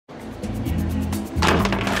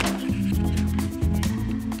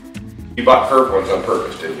You bought curved ones on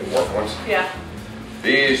purpose, didn't you? Warped ones? Yeah.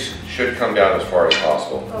 These should come down as far as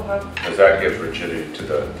possible. Okay. Because that gives rigidity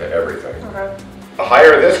to everything. Okay. The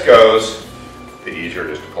higher this goes, the easier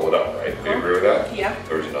it is to pull it up, right? Do you agree with that? Yeah.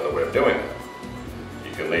 There's another way of doing that.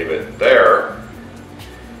 You can leave it there,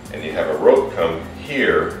 and you have a rope come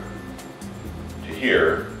here to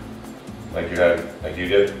here, like you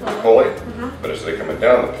did with the pulley. But instead of coming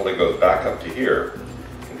down, the pulley goes back up to here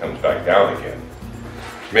and comes back down again.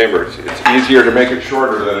 Remember, it's easier to make it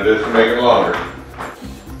shorter than it is to make it longer.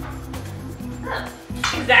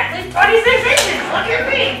 Exactly 26 inches. Look at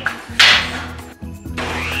me.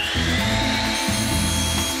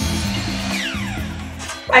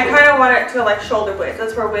 I kind of want it to like shoulder blades.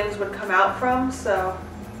 That's where wings would come out from, so.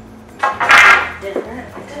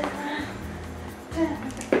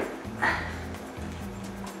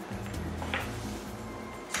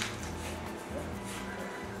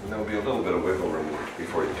 And there'll be a little bit of wiggle room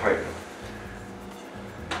before you tighten it.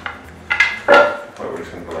 Well, we're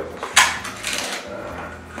just going to go like this.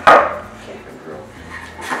 And drill.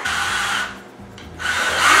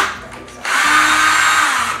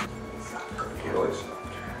 Really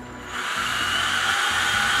soft.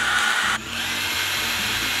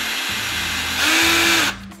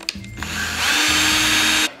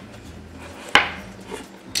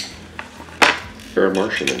 They're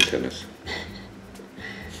Martian antennas.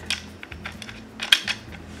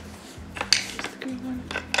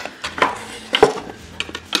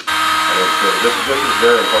 This is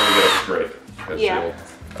very important to get it straight. Yeah.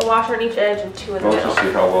 A washer on each edge and two in the middle. Let's just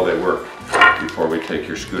see how well they work before we take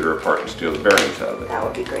your scooter apart and steal the bearings out of it. That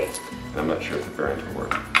would be great. I'm not sure if the bearings will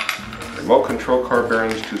work. Remote control car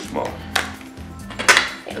bearings too small.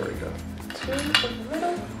 There we go. Two in the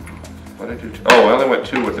middle. What did I do? Oh, I only went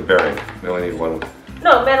two with the bearing. We only need one.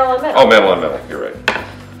 No, metal and metal. Oh, metal and metal. You're right.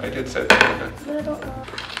 I did say that. Metal.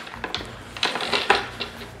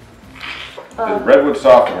 The Redwood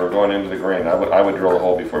softener, we're going into the grain. I would drill a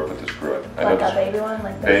hole before I put the screw in. Like a baby one,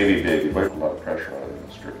 like this? Baby. Put a lot of pressure on it and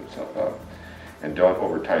it'll strip itself out. And don't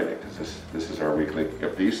over tighten it, because this is our weak link.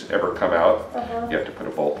 If these ever come out, you have to put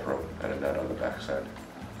a bolt through them and a nut on the back side.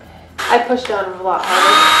 I pushed down a lot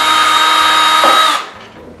harder.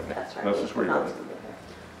 That's right. This is where you want it.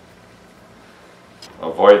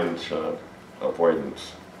 Avoidance, Sean.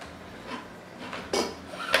 Avoidance.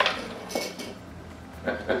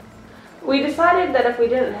 We decided that if we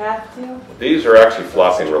didn't have to. These are actually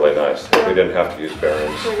flossing really nice. If we didn't have to use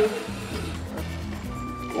bearings. Pretty.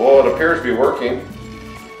 Well, it appears to be working.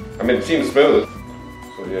 I mean, it seems smooth.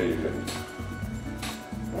 So yeah, you can.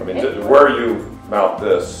 I mean, where you mount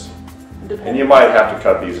this, and you might have to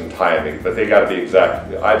cut these in timing, but they got to be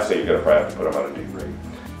exact. I'd say you're gonna probably have to put them on a deep rig.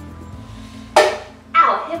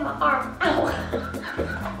 Ow! Hit my arm. Ow!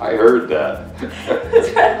 I heard that.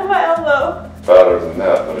 It's right on my elbow. Fatter than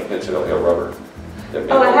that, when it hits it, it'll hit rubber.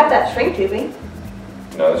 Oh, I have that shrink tubing.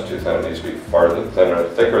 No, it's too thin. It needs to be thinner,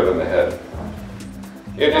 thicker than the head.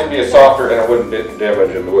 It'd just be a softer, and it wouldn't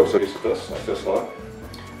damage in the wood. So use this, like this one.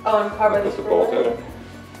 Oh, and carbon. Put the bolt in it.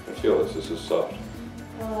 And feel this. This is soft.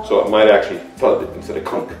 So it might actually thud it instead of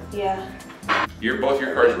clunk. Yeah. Both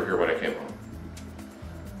your cars were here when I came home.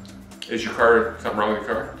 Is your car something wrong with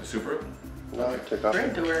your car? The Subaru? No, it took off.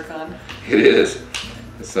 Great to work on. It is.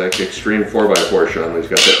 It's like extreme 4x4, Sean. He's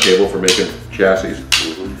got that table for making chassis.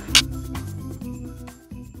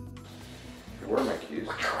 Where are my keys?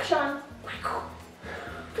 Sean.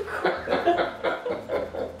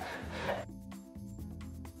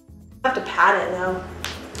 I have to pad it though.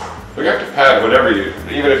 You have to pad whatever you,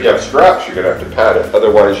 even if you have straps, you're going to have to pad it.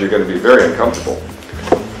 Otherwise, you're going to be very uncomfortable.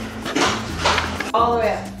 All the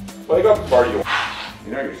way up. Well, you go up as far as you want.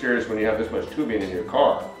 You know you're serious when you have this much tubing in your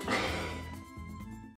car.